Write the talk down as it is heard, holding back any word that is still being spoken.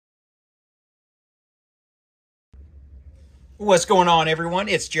What's going on, everyone?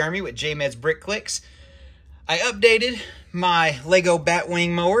 It's Jeremy with JMed's Brick Clicks. I updated my Lego Batwing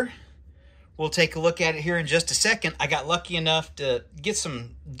mower. We'll take a look at it here in just a second. I got lucky enough to get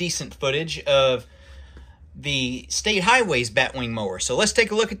some decent footage of the State Highway's Batwing mower. So let's take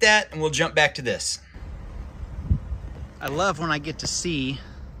a look at that and we'll jump back to this. I love when I get to see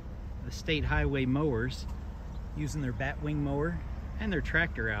the State Highway mowers using their Batwing mower and their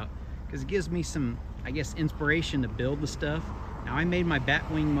tractor out, because it gives me some, I guess, inspiration to build the stuff. Now, I made my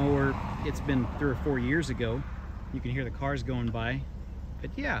Batwing mower, it's been 3 or 4 years ago. You can hear the cars going by.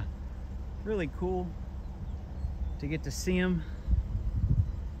 But yeah, really cool to get to see them,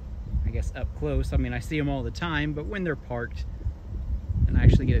 I guess, up close. I mean, I see them all the time, but when they're parked and I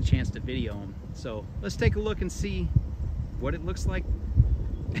actually get a chance to video them. So let's take a look and see what it looks like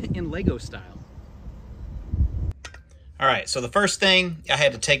in Lego style. All right, so the first thing, I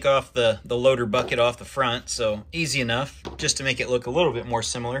had to take off the loader bucket off the front, so easy enough, just to make it look a little bit more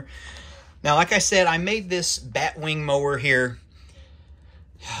similar. Now, like I said, I made this Batwing mower here,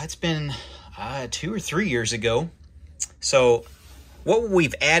 it's been 2 or 3 years ago. So what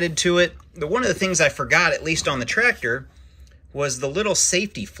we've added to it, one of the things I forgot, at least on the tractor, was the little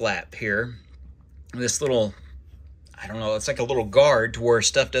safety flap here. This little, I don't know, it's like a little guard to where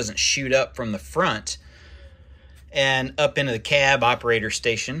stuff doesn't shoot up from the front and up into the cab operator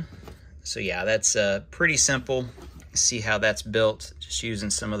station. So yeah, that's pretty simple. See how that's built, just using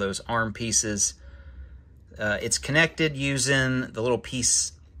some of those arm pieces. It's connected using the little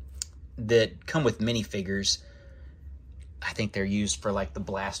piece that come with minifigures. I think they're used for like the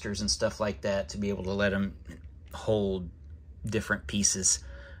blasters and stuff like that, to be able to let them hold different pieces.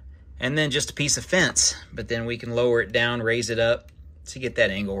 And then just a piece of fence, but then we can lower it down, raise it up to get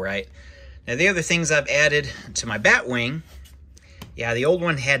that angle right. Now, the other things I've added to my Batwing, yeah, the old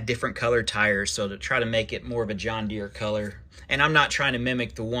one had different color tires, so to try to make it more of a John Deere color. And I'm not trying to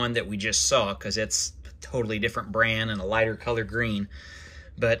mimic the one that we just saw, because it's a totally different brand and a lighter color green.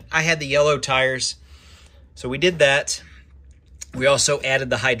 But I had the yellow tires, so we did that. We also added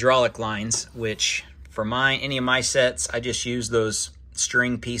the hydraulic lines, which for any of my sets, I just use those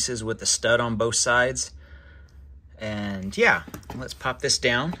string pieces with the stud on both sides. And yeah, let's pop this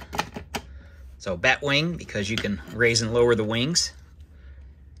down. So Batwing, because you can raise and lower the wings.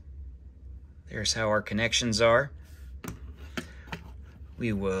 There's how our connections are.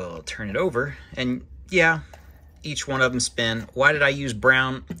 We will turn it over, and yeah, each one of them spin. Why did I use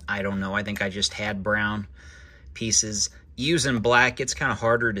brown? I don't know. I think I just had brown pieces. Using black, it's kind of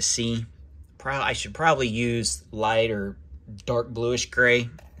harder to see. I should probably use light or dark bluish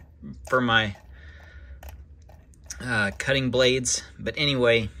gray for my cutting blades. But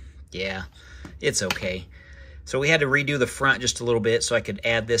anyway, yeah, it's okay. So we had to redo the front just a little bit so I could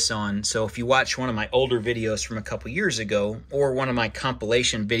add this on. So if you watch one of my older videos from a couple years ago, or one of my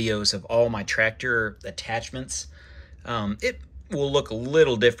compilation videos of all my tractor attachments, it will look a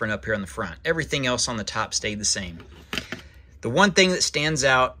little different up here on the front. Everything else on the top stayed the same. The one thing that stands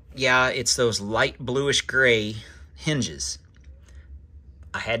out, yeah, it's those light bluish gray hinges.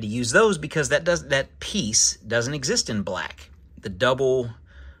 I had to use those because that piece doesn't exist in black. The double,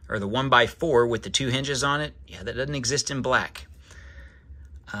 or the 1x4 with the 2 hinges on it, yeah, that doesn't exist in black.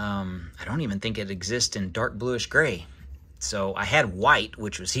 I don't even think it exists in dark bluish gray. So I had white,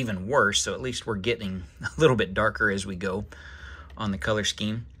 which was even worse, so at least we're getting a little bit darker as we go on the color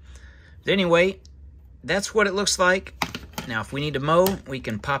scheme. But anyway, that's what it looks like. Now, if we need to mow, we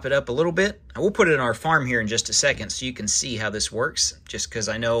can pop it up a little bit. I will put it in our farm here in just a second so you can see how this works, just because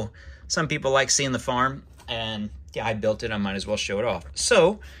I know some people like seeing the farm, and yeah, I built it, I might as well show it off.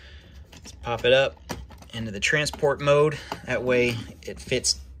 So let's pop it up into the transport mode. That way it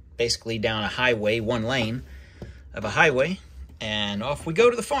fits basically down a highway, one lane of a highway, and off we go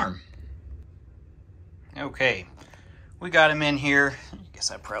to the farm. Okay, we got him in here. I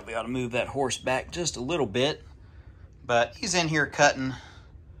guess I probably ought to move that horse back just a little bit, but he's in here cutting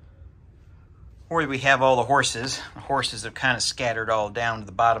where we have all the horses. The horses have kind of scattered all down to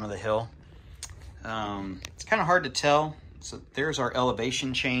the bottom of the hill. It's kind of hard to tell. So there's our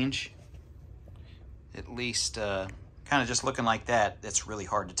elevation change. At least kind of just looking like that, it's really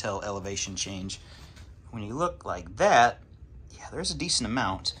hard to tell elevation change. When you look like that, yeah, there's a decent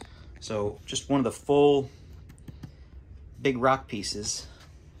amount. So just one of the full big rock pieces,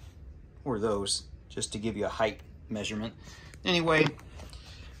 or those, just to give you a height measurement. Anyway,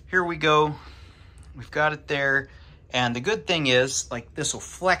 here we go. We've got it there. And the good thing is, like, this will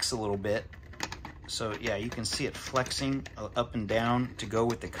flex a little bit. So yeah, you can see it flexing up and down to go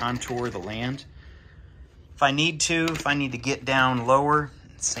with the contour of the land. If I need to get down lower,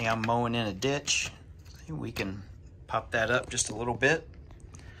 say I'm mowing in a ditch, we can pop that up just a little bit.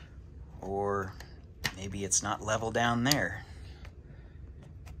 Or maybe it's not level down there.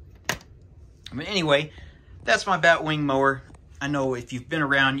 But anyway, that's my Batwing mower. I know if you've been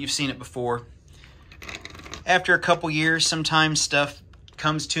around, you've seen it before. After a couple years, sometimes stuff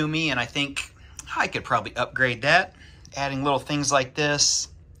comes to me and I think I could probably upgrade that. Adding little things like this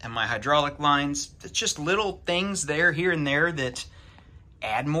and my hydraulic lines. It's just little things there, here and there that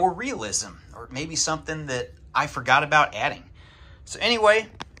add more realism, or maybe something that I forgot about adding. So anyway,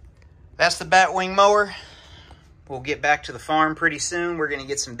 that's the Batwing mower. We'll get back to the farm pretty soon. We're gonna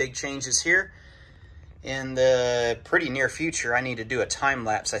get some big changes here. In the pretty near future, I need to do a time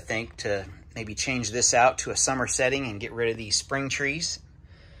lapse, I think, to maybe change this out to a summer setting and get rid of these spring trees.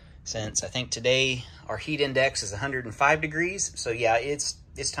 Since I think today our heat index is 105 degrees. So yeah, it's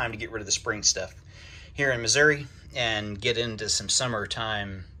time to get rid of the spring stuff here in Missouri and get into some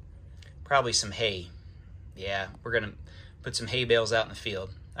summertime, probably some hay. Yeah, we're gonna put some hay bales out in the field.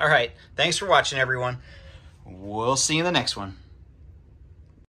 All right, thanks for watching, everyone. We'll see you in the next one.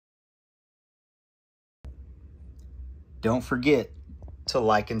 Don't forget to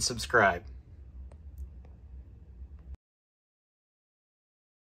like and subscribe.